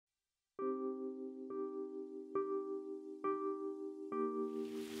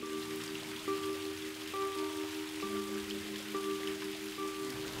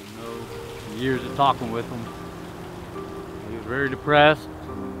years of talking with him. He was very depressed.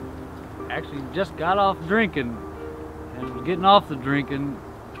 Actually just got off drinking, and was getting off the drinking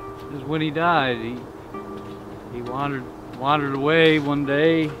is when he died. He wandered away one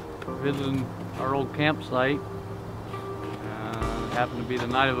day, visiting our old campsite. It happened to be the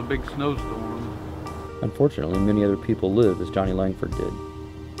night of a big snowstorm. Unfortunately, many other people live as Johnny Langford did,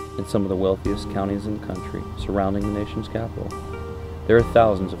 in some of the wealthiest counties in the country, surrounding the nation's capital. There are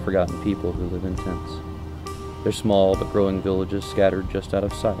thousands of forgotten people who live in tents. They're small but growing villages scattered just out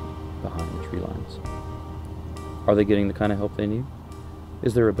of sight behind the tree lines. Are they getting the kind of help they need?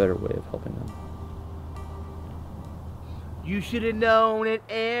 Is there a better way of helping them? You should have known that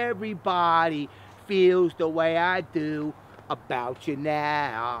everybody feels the way I do about you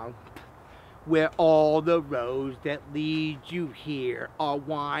now. Where all the roads that lead you here are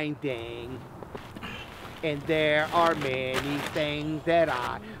winding. And there are many things that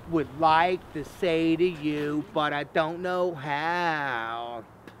I would like to say to you, but I don't know how.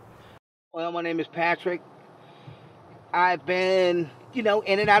 Well, my name is Patrick. I've been, in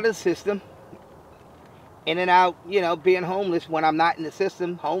and out of the system. In and out, being homeless when I'm not in the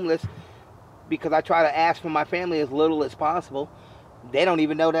system, homeless, because I try to ask for my family as little as possible. They don't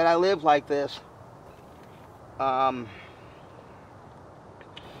even know that I live like this. I've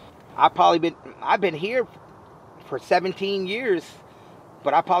been here for 17 years,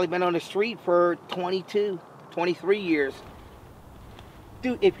 but I've probably been on the street for 22, 23 years.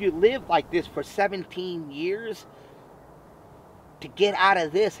 Dude, if you live like this for 17 years, to get out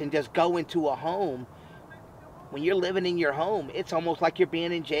of this and just go into a home, when you're living in your home, it's almost like you're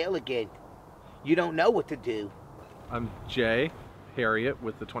being in jail again. You don't know what to do. I'm Jay Harriet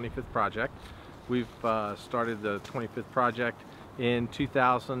with the 25th Project. We've started the 25th Project in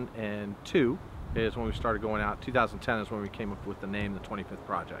 2002 is when we started going out. 2010 is when we came up with the name, the 25th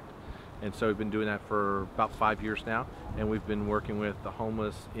Project. And so we've been doing that for about 5 years now, and we've been working with the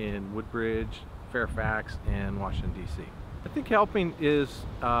homeless in Woodbridge, Fairfax, and Washington, D.C. I think helping is,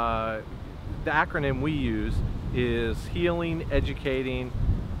 the acronym we use is healing, educating,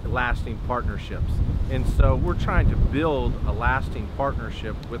 lasting partnerships. And so we're trying to build a lasting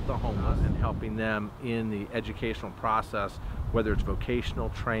partnership with the homeless and helping them in the educational process, whether it's vocational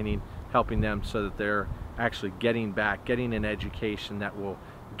training, helping them so that they're actually getting an education that will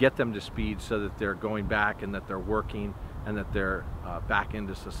get them to speed so that they're going back and that they're working and that they're back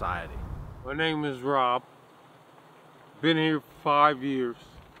into society. My name is Rob. Been here for 5 years,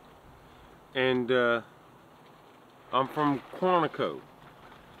 and I'm from Quantico.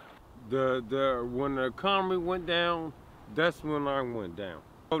 When the economy went down, that's when I went down.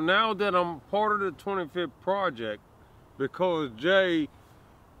 So now that I'm part of the 25th Project, because Jay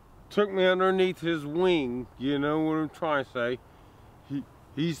took me underneath his wing, you know what I'm trying to say,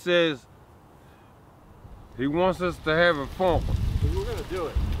 he says he wants us to have a farm. We're going to do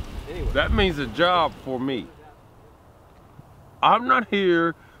it anyway. That means a job for me. I'm not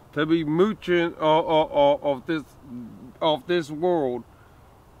here to be mooching off this world,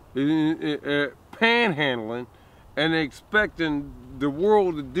 panhandling and expecting the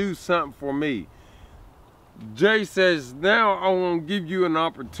world to do something for me. Jay says, now I want to give you an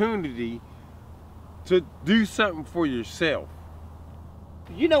opportunity to do something for yourself.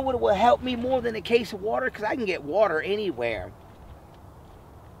 You know what will help me more than a case of water? Because I can get water anywhere.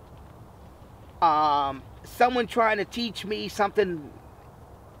 Someone trying to teach me something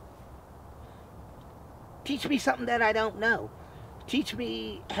that I don't know.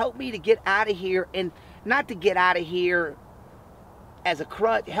 Help me to get out of here, and not to get out of here as a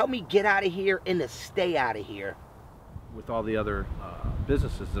crutch. Help me get out of here and to stay out of here. With all the other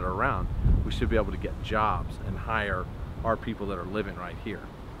businesses that are around, we should be able to get jobs and hire our people that are living right here.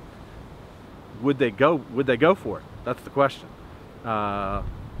 Would they go for it? That's the question. I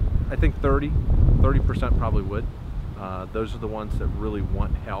think 30% probably would. Those are the ones that really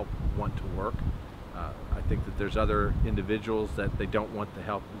want help, want to work. I think that there's other individuals that they don't want the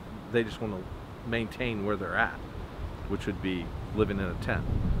help. They just want to maintain where they're at, which would be living in a tent.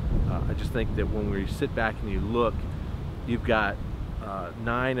 I just think that when we sit back and you look, you've got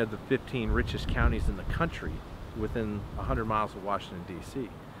 9 of the 15 richest counties in the country within 100 miles of Washington, D.C.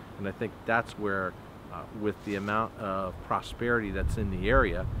 And I think that's where, with the amount of prosperity that's in the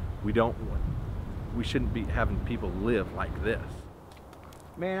area, we shouldn't be having people live like this.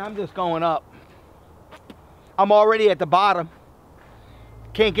 Man, I'm just going up. I'm already at the bottom.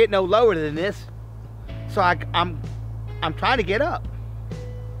 Can't get no lower than this. So I'm trying to get up.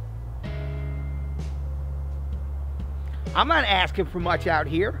 I'm not asking for much out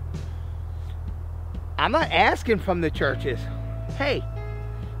here. I'm not asking from the churches. Hey,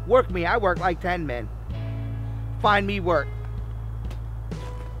 Work me, I work like 10 men. Find me work.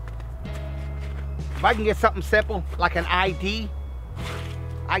 If I can get something simple, like an ID,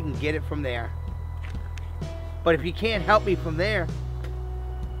 I can get it from there. But if you can't help me from there,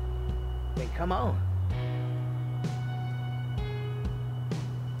 then come on.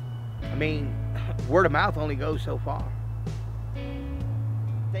 I mean, word of mouth only goes so far.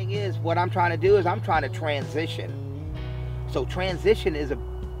 Thing is, what I'm trying to do is I'm trying to transition. So transition is a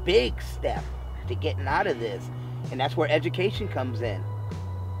big step to getting out of this. And that's where education comes in.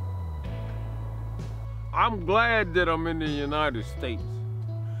 I'm glad that I'm in the United States.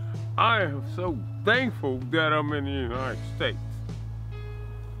 I am so thankful that I'm in the United States.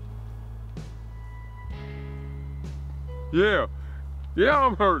 Yeah,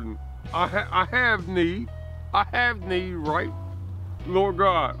 I'm hurting. I have need. I have need, right? Lord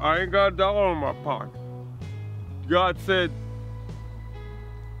God, I ain't got a dollar in my pocket. God said,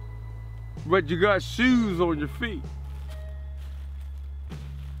 but you got shoes on your feet.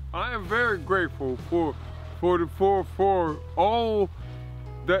 I am very grateful for all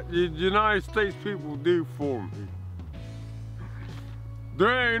that the United States people do for me.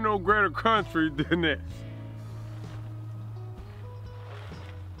 There ain't no greater country than this.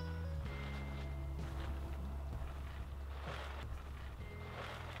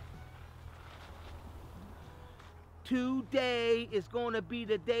 Today is gonna be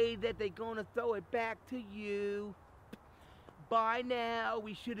the day that they're gonna throw it back to you. By now,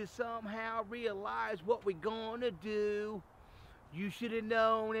 we should have somehow realized what we're gonna do. You should have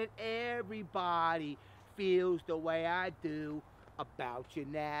known that everybody feels the way I do about you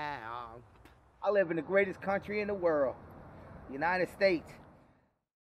now. I live in the greatest country in the world, the United States.